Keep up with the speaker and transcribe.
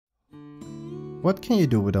What can you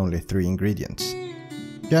do with only 3 ingredients?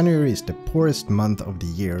 January is the poorest month of the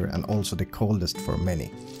year and also the coldest for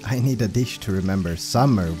many. I need a dish to remember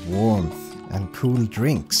summer, warmth and cool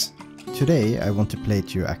drinks. Today I want to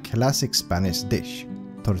plate you a classic Spanish dish,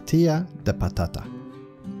 Tortilla de Patata.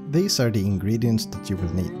 These are the ingredients that you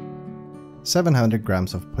will need. 700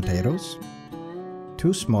 grams of potatoes,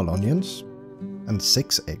 2 small onions and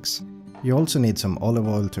 6 eggs. You also need some olive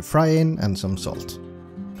oil to fry in and some salt.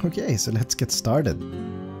 Okay, so let's get started.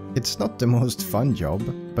 It's not the most fun job,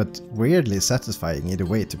 but weirdly satisfying either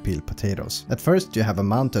way to peel potatoes. At first you have a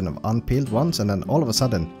mountain of unpeeled ones and then all of a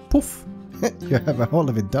sudden, poof! You have all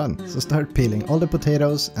of it done. So start peeling all the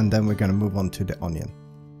potatoes and then we're gonna move on to the onion.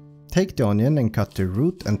 Take the onion and cut the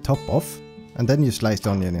root and top off, and then you slice the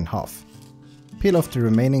onion in half. Peel off the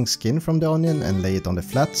remaining skin from the onion and lay it on the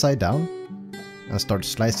flat side down and start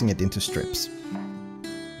slicing it into strips.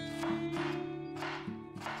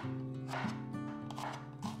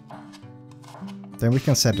 Then we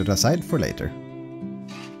can set it aside for later.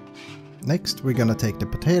 Next we're gonna take the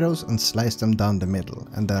potatoes and slice them down the middle,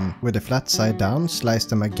 and then with the flat side down slice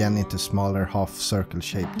them again into smaller half circle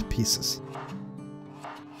shaped pieces.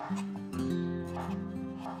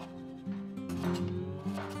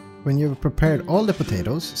 When you've prepared all the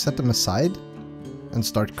potatoes, set them aside and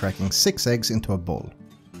start cracking 6 eggs into a bowl.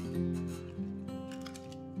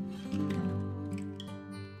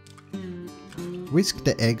 Whisk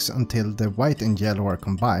the eggs until the white and yellow are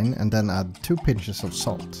combined and then add 2 pinches of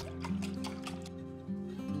salt.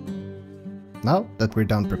 Now that we're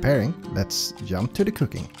done preparing, let's jump to the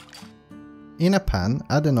cooking. In a pan,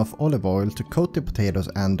 add enough olive oil to coat the potatoes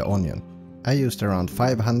and the onion. I used around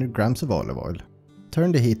 500 grams of olive oil.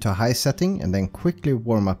 Turn the heat to a high setting and then quickly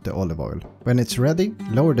warm up the olive oil. When it's ready,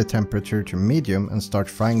 lower the temperature to medium and start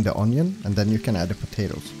frying the onion, and then you can add the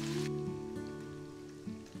potatoes.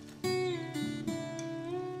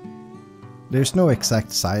 There's no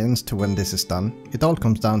exact science to when this is done. It all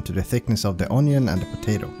comes down to the thickness of the onion and the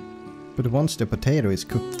potato. But once the potato is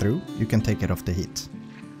cooked through, you can take it off the heat.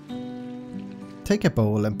 Take a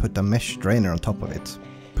bowl and put a mesh strainer on top of it.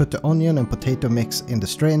 Put the onion and potato mix in the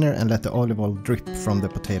strainer and let the olive oil drip from the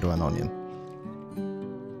potato and onion.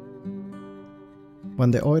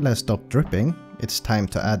 When the oil has stopped dripping, it's time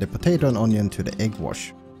to add the potato and onion to the egg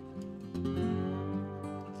wash.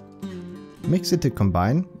 Mix it to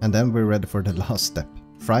combine, and then we're ready for the last step,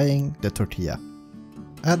 frying the tortilla.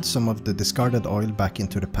 Add some of the discarded oil back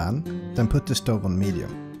into the pan, then put the stove on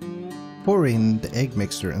medium. Pour in the egg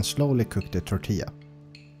mixture and slowly cook the tortilla.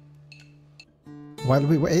 While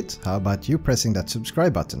we wait, how about you pressing that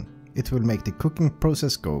subscribe button? It will make the cooking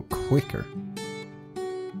process go quicker.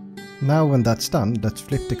 Now when that's done, let's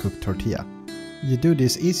flip the cooked tortilla. You do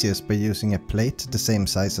this easiest by using a plate the same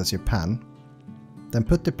size as your pan. Then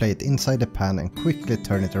put the plate inside the pan and quickly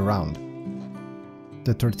turn it around.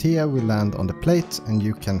 The tortilla will land on the plate and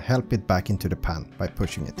you can help it back into the pan by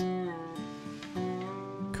pushing it.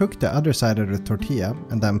 Cook the other side of the tortilla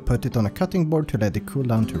and then put it on a cutting board to let it cool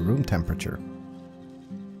down to room temperature.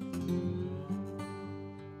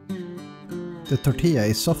 The tortilla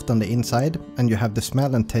is soft on the inside and you have the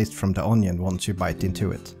smell and taste from the onion once you bite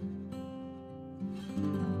into it.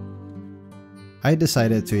 I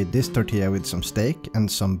decided to eat this tortilla with some steak and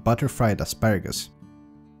some butter-fried asparagus.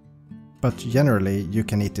 But generally you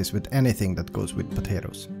can eat this with anything that goes with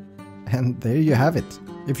potatoes. And there you have it.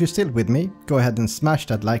 If you're still with me, go ahead and smash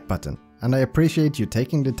that like button. And I appreciate you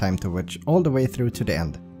taking the time to watch all the way through to the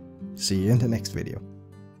end. See you in the next video.